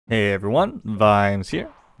Hey everyone, Vimes here.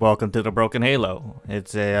 Welcome to the Broken Halo.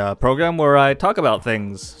 It's a program where I talk about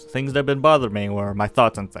things that have been bothering me, or my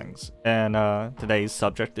thoughts on things. And today's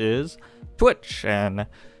subject is Twitch, and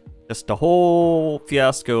just the whole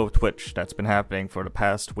fiasco of Twitch that's been happening for the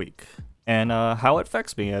past week, and how it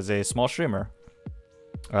affects me as a small streamer.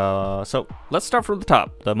 So let's start from the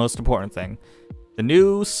top, the most important thing. The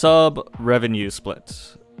new sub revenue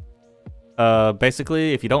split.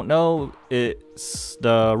 Basically, if you don't know,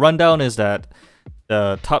 the rundown is that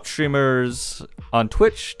the top streamers on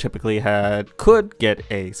Twitch typically could get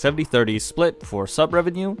a 70-30 split for sub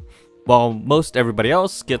revenue, while most everybody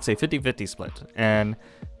else gets a 50-50 split. And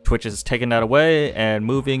Twitch is taking that away and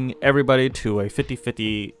moving everybody to a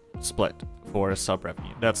 50-50 split for sub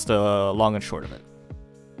revenue. That's the long and short of it.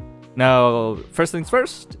 Now, first things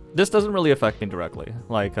first, this doesn't really affect me directly.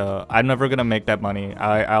 Like, I'm never gonna make that money.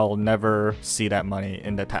 I'll never see that money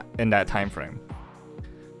in that time frame.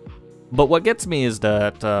 But what gets me is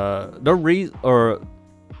that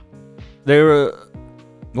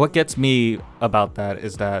what gets me about that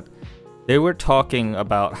is that they were talking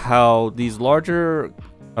about how these larger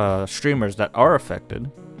streamers that are affected,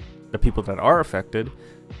 the people that are affected,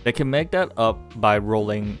 they can make that up by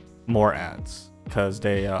rolling more ads. Because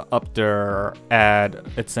they upped their ad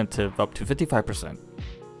incentive up to 55%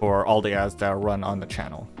 for all the ads that are run on the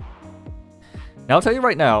channel. Now I'll tell you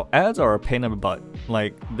right now, ads are a pain in the butt.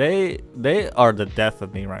 Like, they are the death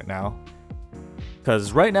of me right now.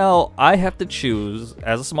 Because right now, I have to choose,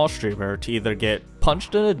 as a small streamer, to either get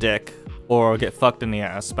punched in the dick or get fucked in the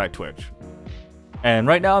ass by Twitch. And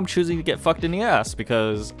right now I'm choosing to get fucked in the ass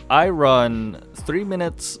because I run 3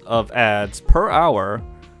 minutes of ads per hour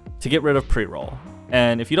to get rid of pre-roll.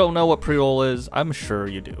 And if you don't know what pre-roll is, I'm sure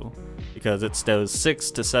you do, because it's those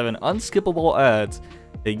 6 to 7 unskippable ads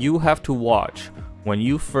that you have to watch when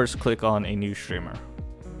you first click on a new streamer.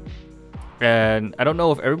 And I don't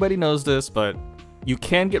know if everybody knows this, but you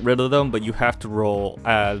can get rid of them, but you have to roll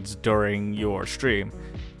ads during your stream.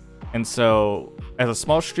 And so as a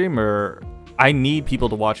small streamer, I need people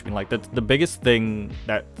to watch me. Like, the biggest thing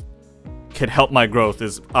that could help my growth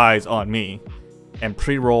is eyes on me. And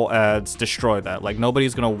pre-roll ads destroy that. Like,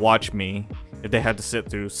 nobody's gonna watch me if they had to sit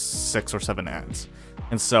through 6 or 7 ads.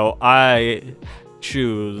 And so I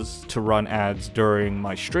choose to run ads during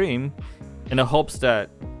my stream in the hopes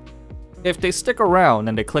that if they stick around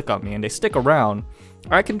and they click on me and they stick around,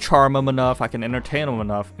 I can charm them enough, I can entertain them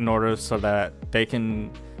enough in order so that they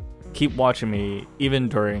can keep watching me even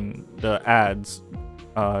during the ads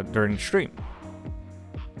during the stream.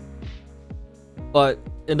 But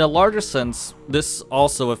in a larger sense, this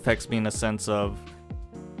also affects me in a sense of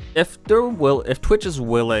if Twitch is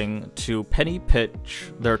willing to penny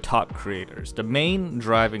pitch their top creators, the main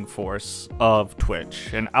driving force of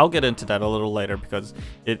Twitch, and I'll get into that a little later because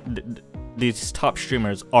these top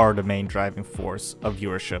streamers are the main driving force of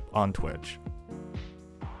viewership on Twitch.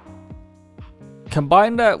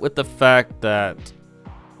 Combine that with the fact that,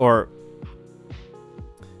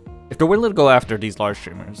 if they're willing to go after these large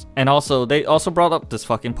streamers, and also they also brought up this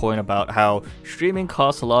fucking point about how streaming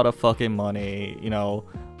costs a lot of fucking money, you know,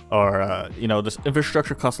 or you know, this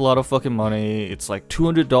infrastructure costs a lot of fucking money. It's like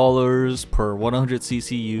 $200 per 100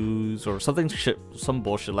 CCUs or some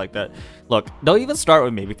bullshit like that. Look, don't even start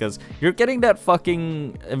with me because you're getting that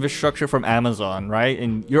fucking infrastructure from Amazon, right?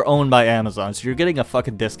 And you're owned by Amazon, so you're getting a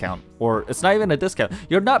fucking discount, or it's not even a discount.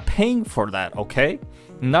 You're not paying for that, okay?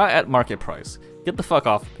 Not at market price. Get the fuck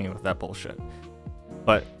off of me with that bullshit.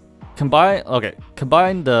 But combine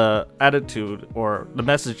the attitude or the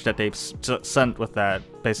message that they've sent with that,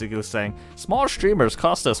 basically saying small streamers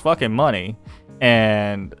cost us fucking money,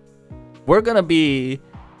 and we're gonna be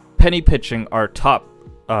penny pitching our top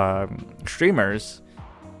streamers.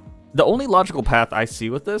 The only logical path I see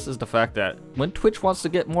with this is the fact that when Twitch wants to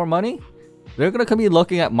get more money, they're gonna be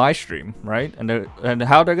looking at my stream, right? And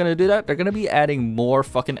how they're gonna do that? They're gonna be adding more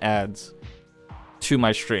fucking ads to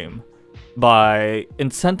my stream by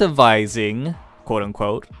incentivizing, quote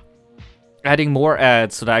unquote, adding more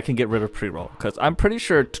ads so that I can get rid of pre-roll. Because I'm pretty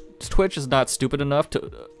sure Twitch is not stupid enough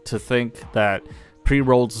to think that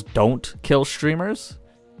pre-rolls don't kill streamers,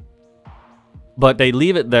 but they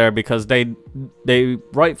leave it there because they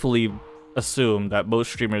rightfully assume that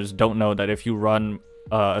most streamers don't know that if you run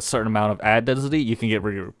a certain amount of ad density, you can get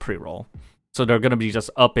rid of pre-roll. So they're going to be just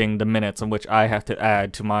upping the minutes in which I have to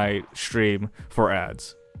add to my stream for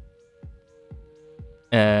ads.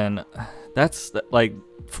 And that's like,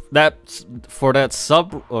 for that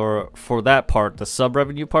part, the sub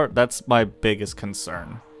revenue part, that's my biggest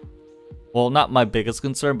concern. Well, not my biggest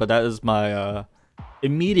concern, but that is my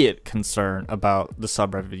immediate concern about the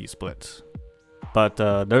sub revenue split. But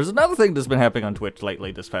there's another thing that's been happening on Twitch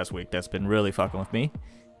lately this past week that's been really fucking with me.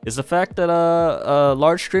 Is the fact that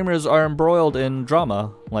large streamers are embroiled in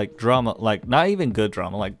drama, like not even good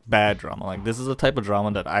drama, like bad drama. Like this is a type of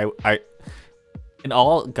drama that I in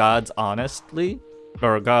all God's honesty,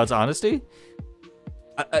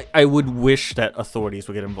 I would wish that authorities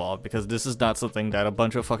would get involved, because this is not something that a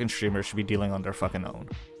bunch of fucking streamers should be dealing on their fucking own.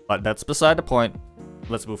 But that's beside the point.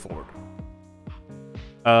 Let's move forward.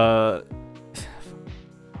 I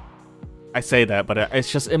say that, but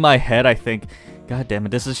it's just in my head. I think, God damn it,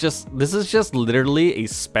 this is just literally a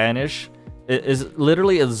Spanish. It is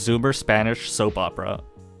literally a Zoomer Spanish soap opera.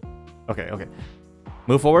 Okay.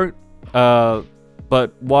 Move forward.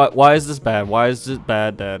 But why is this bad? Why is it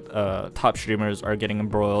bad that top streamers are getting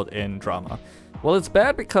embroiled in drama? Well, it's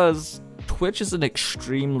bad because Twitch is an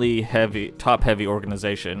extremely top-heavy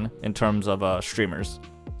organization in terms of streamers.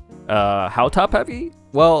 How top-heavy?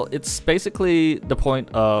 Well, it's basically the point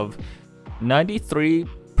of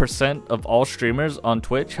 93% of all streamers on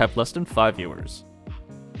Twitch have less than 5 viewers.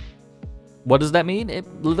 What does that mean? It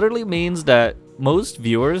literally means that most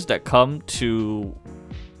viewers that come to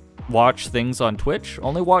watch things on Twitch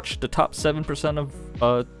only watch the top 7%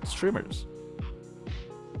 of streamers.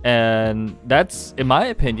 And that's, in my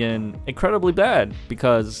opinion, incredibly bad,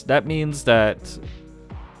 because that means that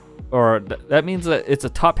it's a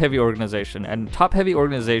top-heavy organization, and top-heavy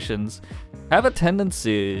organizations have a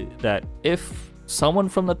tendency that if someone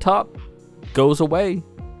from the top goes away,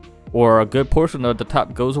 or a good portion of the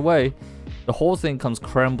top goes away, the whole thing comes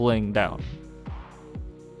crumbling down.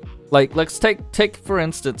 Like, let's take for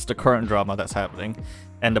instance the current drama that's happening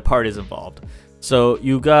and the parties involved. So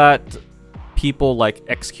you got people like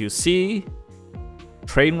XQC,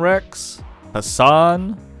 Trainwrecks,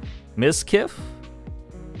 Hassan, Miskiff.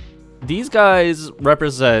 These guys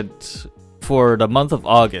represent, for the month of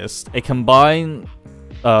August, a combined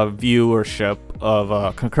viewership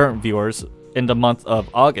of concurrent viewers in the month of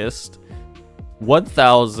August,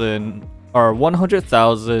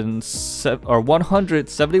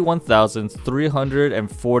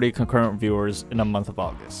 171,340 concurrent viewers in the month of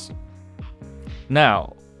August.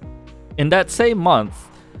 Now, in that same month,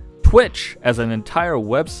 Twitch as an entire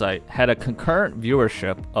website had a concurrent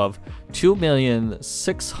viewership of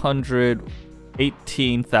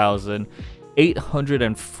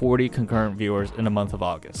 2,618,840 concurrent viewers in the month of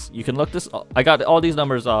August. You can look this. I got all these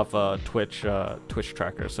numbers off Twitch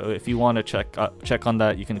tracker. So if you want to check on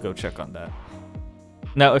that, you can go check on that.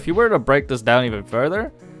 Now, if you were to break this down even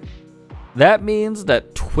further, that means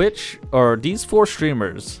that Twitch, or these 4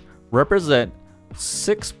 streamers, represent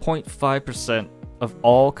 6.5% of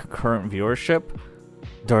all concurrent viewership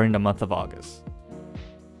during the month of August.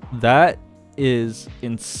 That is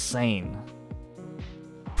insane.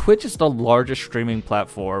 Twitch is the largest streaming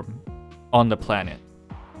platform on the planet,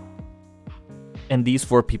 and these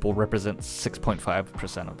 4 people represent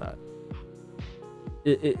 6.5% of that.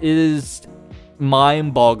 It is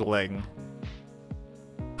mind-boggling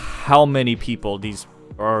how many people these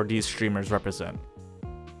streamers represent.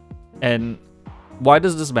 And why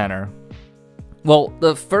does this matter? Well,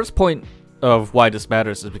 the first point of why this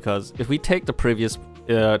matters is because if we take the previous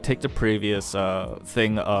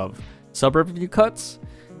thing of sub-revenue cuts,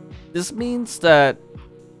 this means that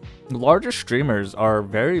larger streamers are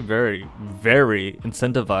very, very, very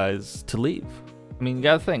incentivized to leave. I mean, you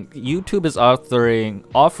gotta think, YouTube is offering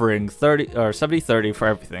 30 or 70-30 for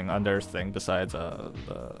everything on their thing besides the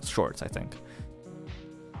shorts, I think.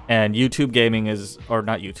 And YouTube gaming is, or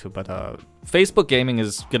not YouTube, but Facebook gaming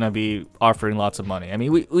is gonna be offering lots of money. I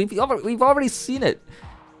mean, we've already seen it.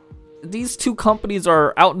 These 2 companies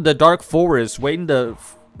are out in the dark forest waiting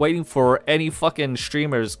for any fucking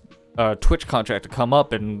streamer's Twitch contract to come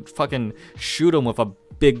up and fucking shoot them with a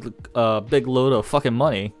big load of fucking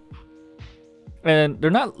money. And they're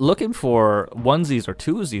not looking for onesies or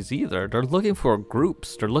twosies either. They're looking for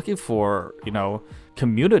groups. They're looking for,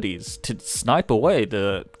 communities to snipe away,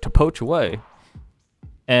 to poach away.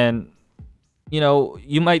 And,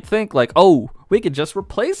 you might think like, oh, we could just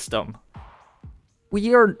replace them. We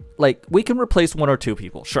can replace 1 or 2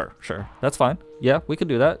 people. Sure. That's fine. Yeah, we can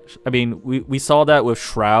do that. I mean, we saw that with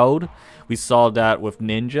Shroud. We saw that with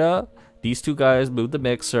Ninja. These 2 guys moved the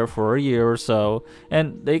mixer for a year or so,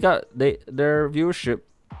 and their viewership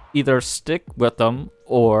either stick with them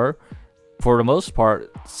or, for the most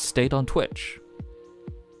part, stayed on Twitch.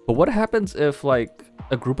 But what happens if like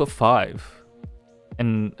a group of 5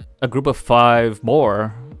 and a group of 5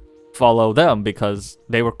 more follow them because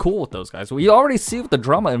they were cool with those guys? We already see with the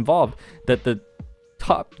drama involved that the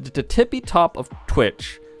tippy top of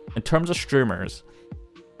Twitch in terms of streamers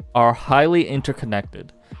are highly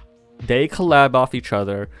interconnected. They collab off each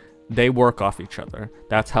other. They work off each other.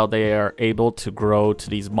 That's how they are able to grow to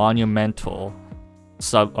these monumental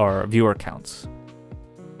sub or viewer counts.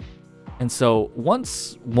 And so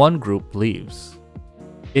once one group leaves,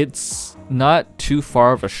 it's not too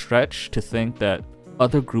far of a stretch to think that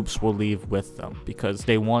other groups will leave with them because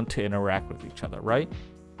they want to interact with each other, right?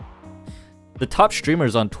 The top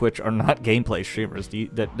streamers on Twitch are not gameplay streamers.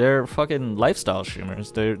 They're fucking lifestyle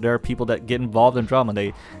streamers. There are people that get involved in drama.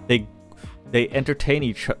 They entertain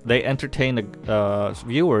the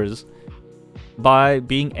viewers by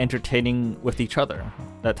being entertaining with each other,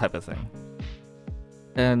 that type of thing.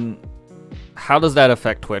 And how does that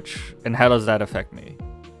affect Twitch? And how does that affect me?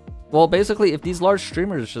 Well, basically, if these large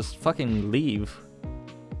streamers just fucking leave,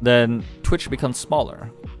 then Twitch becomes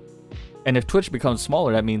smaller. And if Twitch becomes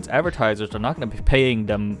smaller, that means advertisers are not going to be paying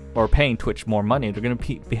them or paying Twitch more money. They're going to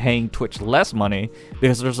be paying Twitch less money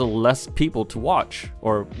because there's less people to watch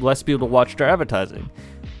or less people to watch their advertising.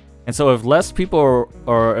 And so if less people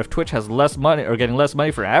or if Twitch has less money or getting less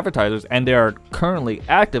money for advertisers and they are currently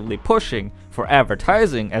actively pushing for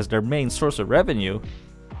advertising as their main source of revenue,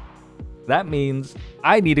 that means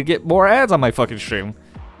I need to get more ads on my fucking stream.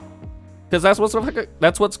 Because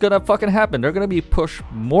that's what's gonna fucking happen. They're gonna be push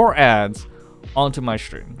more ads onto my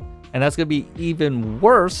stream. And that's gonna be even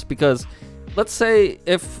worse because let's say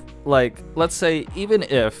even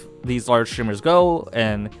if these large streamers go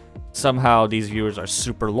and somehow these viewers are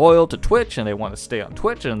super loyal to Twitch and they want to stay on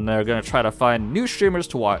Twitch and they're gonna try to find new streamers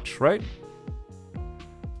to watch, right?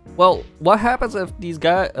 Well, what happens if these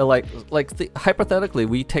guys, hypothetically,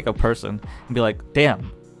 we take a person and be like,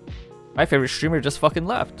 damn, my favorite streamer just fucking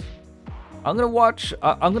left. I'm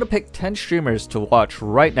gonna pick 10 streamers to watch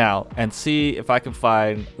right now and see if I can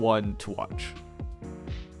find one to watch.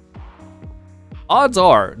 Odds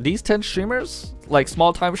are, these 10 streamers, like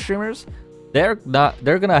small-time streamers, they're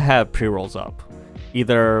gonna have pre-rolls up.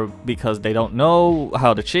 Either because they don't know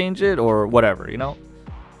how to change it or whatever, you know?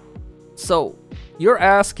 So, you're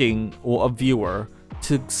asking a viewer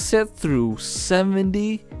to sit through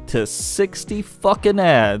 70 to 60 fucking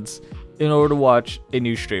ads in order to watch a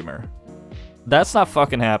new streamer. That's not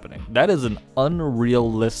fucking happening. That is an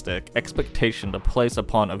unrealistic expectation to place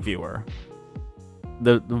upon a viewer.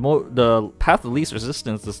 The path of least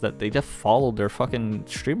resistance is that they just follow their fucking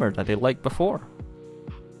streamer that they liked before.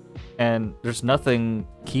 And there's nothing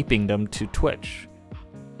keeping them to Twitch.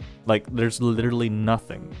 Like, there's literally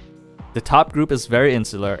nothing. The top group is very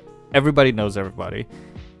insular. Everybody knows everybody.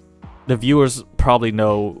 The viewers probably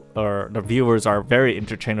know, or the viewers are very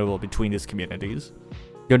interchangeable between these communities.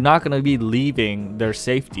 You're not going to be leaving their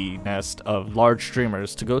safety nest of large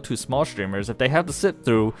streamers to go to small streamers if they have to sit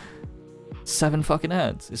through 7 fucking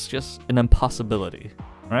ads. It's just an impossibility,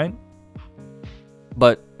 right?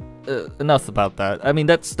 But enough about that. I mean,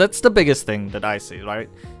 that's the biggest thing that I see, right?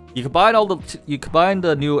 You combine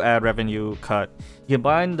the new ad revenue cut, you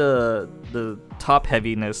combine the top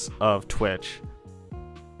heaviness of Twitch,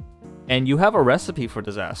 and you have a recipe for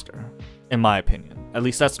disaster, in my opinion. At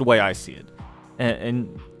least that's the way I see it.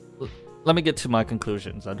 And let me get to my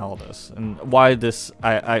conclusions on all this and why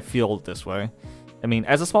I feel this way. I mean,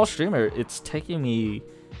 as a small streamer, it's taking me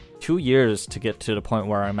 2 years to get to the point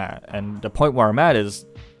where I'm at, and the point where I'm at is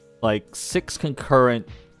like 6 concurrent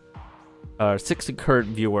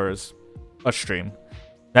viewers a stream.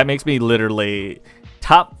 That makes me literally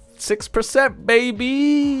top 6%,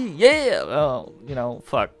 baby. Yeah. Oh, you know,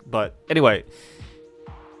 fuck. But anyway,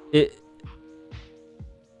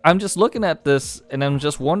 I'm just looking at this and I'm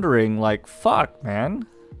just wondering, like, fuck, man.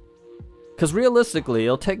 Because realistically,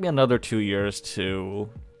 it'll take me another 2 years to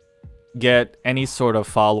get any sort of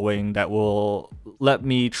following that will let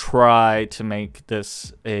me try to make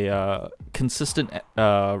this a consistent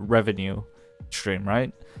revenue stream,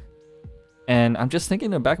 right? And I'm just thinking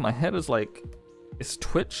in the back of my head is like, is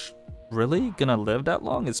Twitch really gonna live that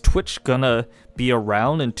long? Is Twitch gonna be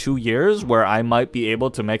around in 2 years where I might be able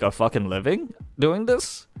to make a fucking living doing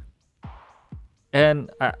this?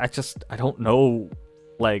 And I don't know,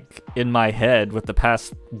 like, in my head with the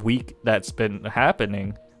past week that's been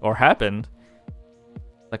happening or happened,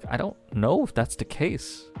 like, I don't know if that's the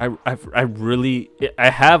case. I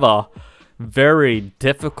have a very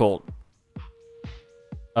difficult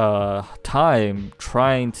time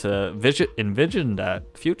trying to envision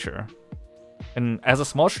that future. And as a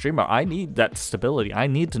small streamer, I need that stability. I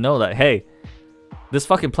need to know that, hey, this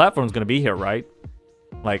fucking platform's gonna be here, right?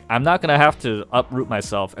 Like, I'm not gonna have to uproot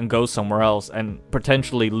myself and go somewhere else and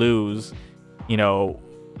potentially lose, you know,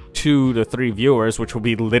 2 to 3 viewers, which will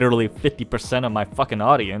be literally 50% of my fucking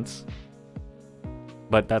audience.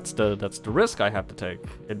 But that's the risk I have to take.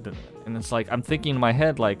 And it's like, I'm thinking in my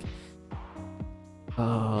head, like,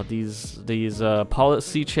 these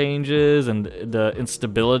policy changes and the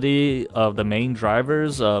instability of the main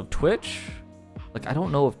drivers of Twitch. Like, I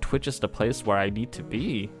don't know if Twitch is the place where I need to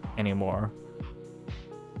be anymore.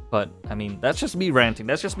 But I mean, that's just me ranting.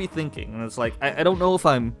 That's just me thinking. And it's like, I don't know if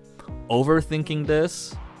I'm overthinking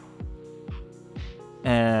this,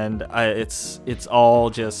 and it's all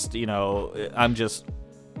just, you know, I'm just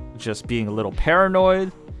being a little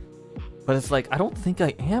paranoid. But it's like, I don't think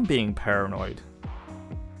I am being paranoid.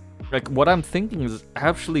 Like, what I'm thinking is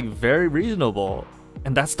actually very reasonable,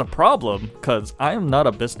 and that's the problem, because I am not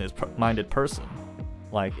a business-minded person.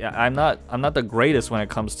 Like, I'm not the greatest when it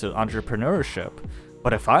comes to entrepreneurship.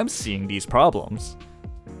 But if I'm seeing these problems,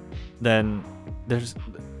 then there's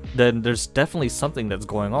definitely something that's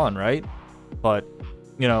going on, right? But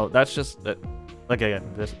you know, that's just like, again,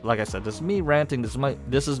 like I said, this is me ranting.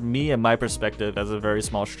 This is me and my perspective as a very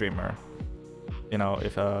small streamer. You know,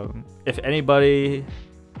 if anybody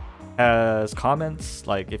has comments,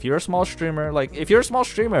 like if you're a small streamer,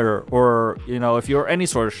 or you know, if you're any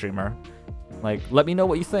sort of streamer, like, let me know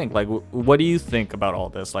what you think. Like, what do you think about all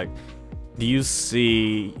this? Like, do you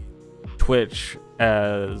see Twitch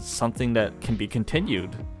as something that can be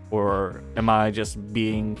continued, or am I just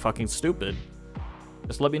being fucking stupid?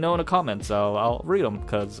 Just let me know in the comments. I'll read them,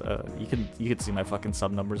 because you can see my fucking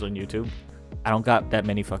sub numbers on YouTube. I don't got that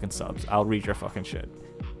many fucking subs. I'll read your fucking shit.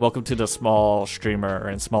 Welcome to the small streamer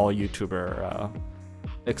and small YouTuber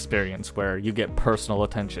experience, where you get personal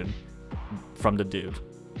attention from the dude.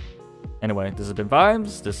 Anyway, this has been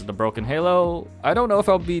Vimes. This is the Broken Halo. I don't know if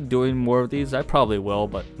I'll be doing more of these. I probably will,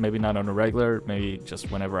 but maybe not on a regular. Maybe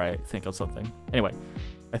just whenever I think of something. Anyway,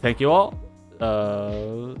 I thank you all.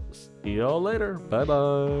 See y'all later.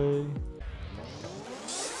 Bye-bye.